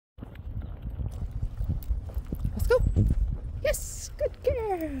go. Yes, good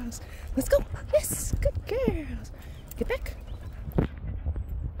girls. Let's go. Yes, good girls. Get back.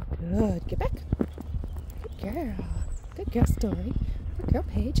 Good. Get back. Good girl. Good girl, Story. Good girl,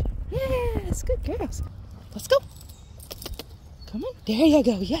 Paige. Yes, good girls. Let's go. Come on. There you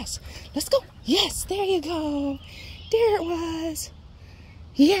go. Yes. Let's go. Yes, there you go. There it was.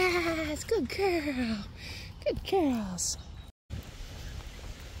 Yes, good girl. Good girls.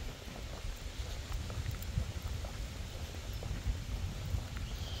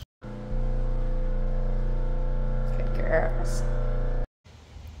 Good girls.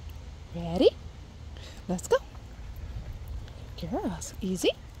 Ready? Let's go. Good girls.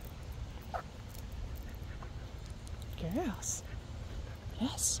 Easy. Good girls.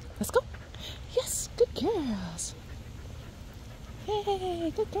 Yes. Let's go. Yes, good girls.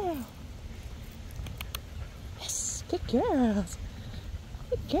 Hey, good girl. Yes, good girls.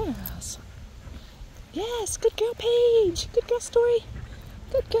 Good girls. Yes, good girl, Paige. Good girl, Story.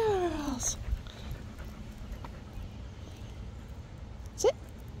 Good girls. Sit.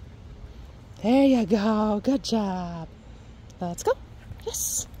 There you go. Good job. Let's go.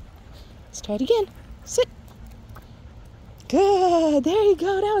 Yes. Let's try it again. Sit. Good. There you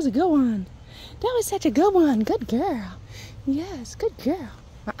go. That was a good one. That was such a good one. Good girl. Yes, good girl.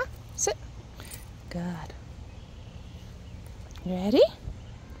 Sit. Good. You ready?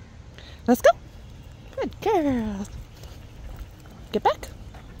 Let's go. Good girl. Get back.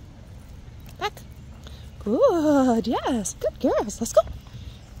 Back. Good. Yes. Good girls. Let's go.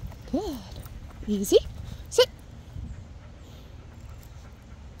 Good. Easy. Sit.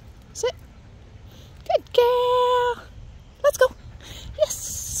 Sit. Good girl. Let's go.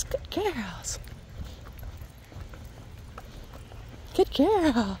 Yes. Good girls. Good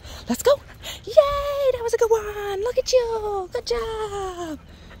girl. Let's go. Yay, that was a good one. Look at you. Good job.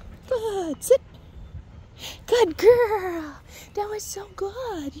 Good. Sit. Good girl. That was so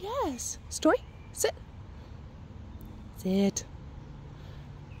good. Yes. Story. Sit. Sit.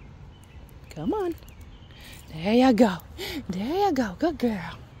 Come on. There you go. There you go. Good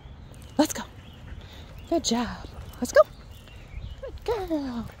girl. Let's go. Good job. Let's go. Good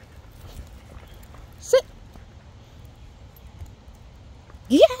girl. Sit.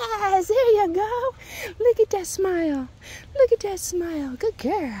 Yes, there you go. Look at that smile. Look at that smile. Good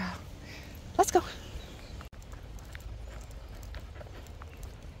girl. Let's go.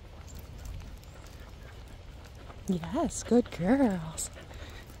 Yes, good girls.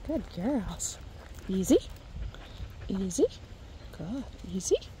 Good girls. Easy. Easy. Good.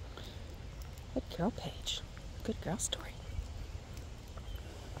 Easy. Good girl, Paige. Good girl, Story.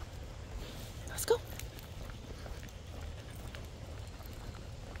 Let's go.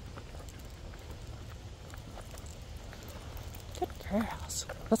 Good girls.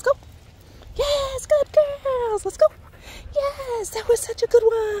 Let's go. Yes, good girls. Let's go. Yes, that was such a good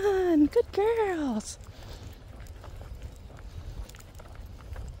one. Good girls.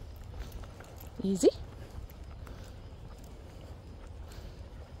 Easy.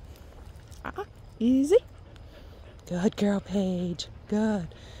 Easy. Good girl, Paige. Good.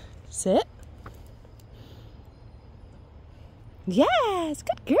 Sit. Yes,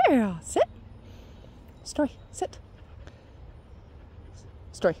 good girl. Sit. Story, sit.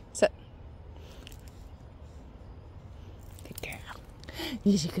 Story, sit. Good girl.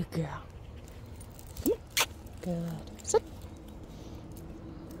 Easy, good girl. Good. Sit.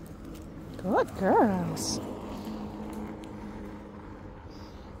 Good girls.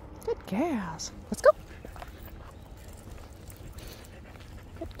 Good girls. Let's go.